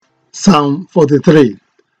Psalm 43.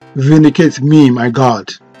 Vindicate me, my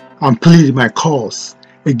God, and plead my cause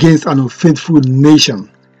against an unfaithful nation.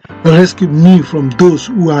 Rescue me from those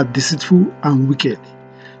who are deceitful and wicked.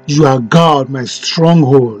 You are God, my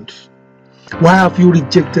stronghold. Why have you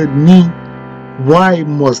rejected me? Why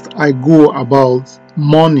must I go about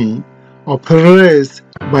mourning, oppressed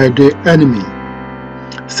by the enemy?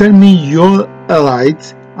 Send me your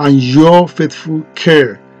light and your faithful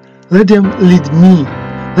care. Let them lead me.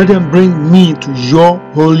 Let them bring me to your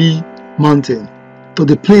holy mountain, to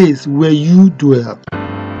the place where you dwell.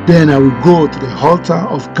 Then I will go to the altar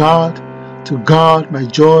of God, to God my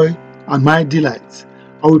joy and my delight.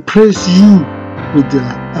 I will praise you with the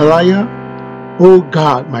lyre, O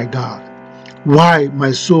God, my God. Why,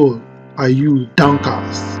 my soul, are you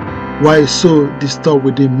downcast? Why so disturbed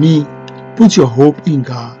within me? Put your hope in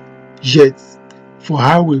God, yet, for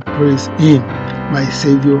I will praise Him, my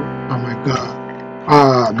Savior and my God.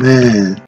 Amen.